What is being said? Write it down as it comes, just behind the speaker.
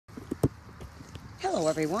Hello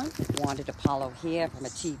everyone, Wanted Apollo here from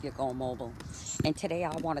Achieve Your Goal Mobile, and today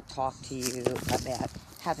I want to talk to you about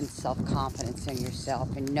having self-confidence in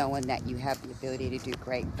yourself and knowing that you have the ability to do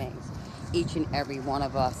great things. Each and every one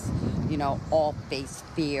of us, all face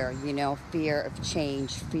fear, fear of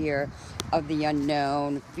change, fear of the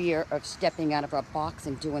unknown, fear of stepping out of our box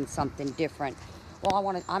and doing something different.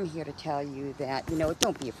 Well, I'm here to tell you that,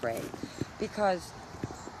 don't be afraid, because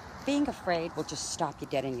being afraid will just stop you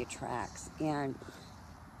dead in your tracks. And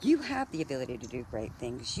you have the ability to do great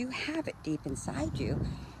things. You have it deep inside you.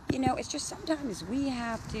 It's just sometimes we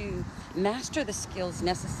have to master the skills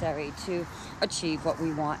necessary to achieve what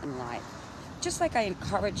we want in life. Just like I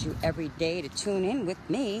encourage you every day to tune in with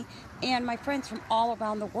me and my friends from all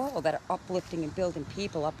around the world that are uplifting and building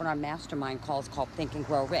people up on our mastermind calls called Think and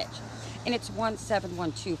Grow Rich. And it's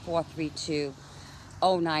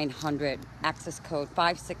 1-712-432-0900, access code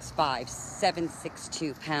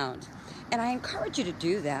 565-762#. And I encourage you to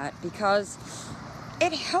do that because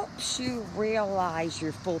it helps you realize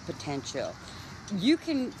your full potential. You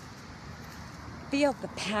can feel the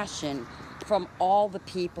passion from all the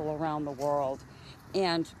people around the world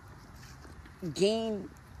and gain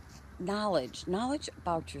knowledge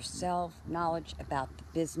about yourself, knowledge about the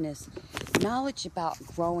business, knowledge about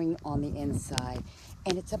growing on the inside.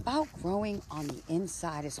 And it's about growing on the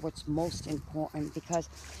inside is what's most important, because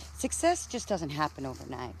success just doesn't happen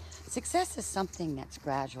overnight. Success is something that's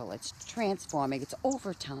gradual, it's transforming, it's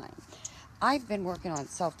over time. I've been working on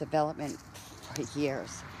self-development for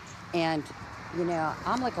years, and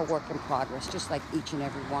I'm like a work in progress, just like each and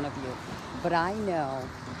every one of you. But I know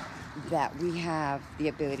that we have the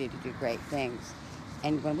ability to do great things.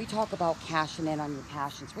 And when we talk about cashing in on your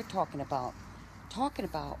passions, we're talking about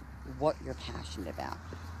what you're passionate about,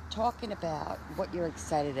 talking about what you're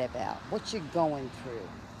excited about, what you're going through,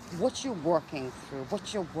 what you're working through,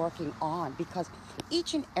 what you're working on, because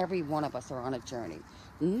each and every one of us are on a journey.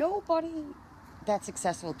 Nobody that's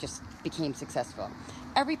successful just became successful.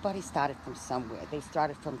 Everybody started from somewhere. They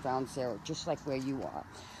started from ground zero, just like where you are.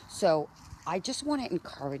 So I just want to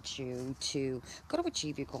encourage you to go to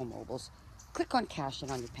Achieve Your Goal Mobiles, click on Cash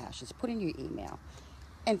In on Your Passions, put in your email,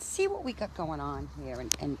 and see what we got going on here,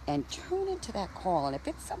 and tune into that call. And if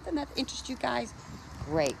it's something that interests you guys,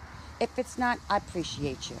 great. If it's not, I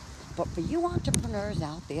appreciate you. But for you entrepreneurs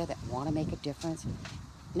out there that want to make a difference,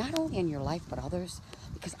 not only in your life but others,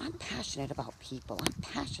 because I'm passionate about people, I'm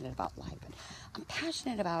passionate about life, and I'm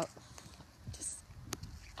passionate about just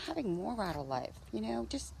having more out of life,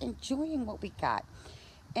 just enjoying what we got.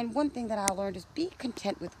 And one thing that I learned is be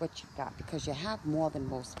content with what you got, because you have more than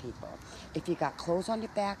most people. If you got clothes on your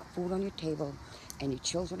back, food on your table, and your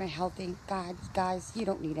children are healthy, guys, you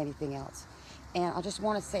don't need anything else. And I just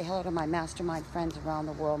want to say hello to my mastermind friends around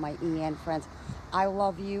the world, my EN friends. I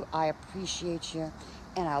love you, I appreciate you,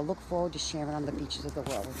 and I look forward to sharing on the beaches of the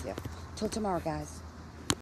world with you. Till tomorrow, guys.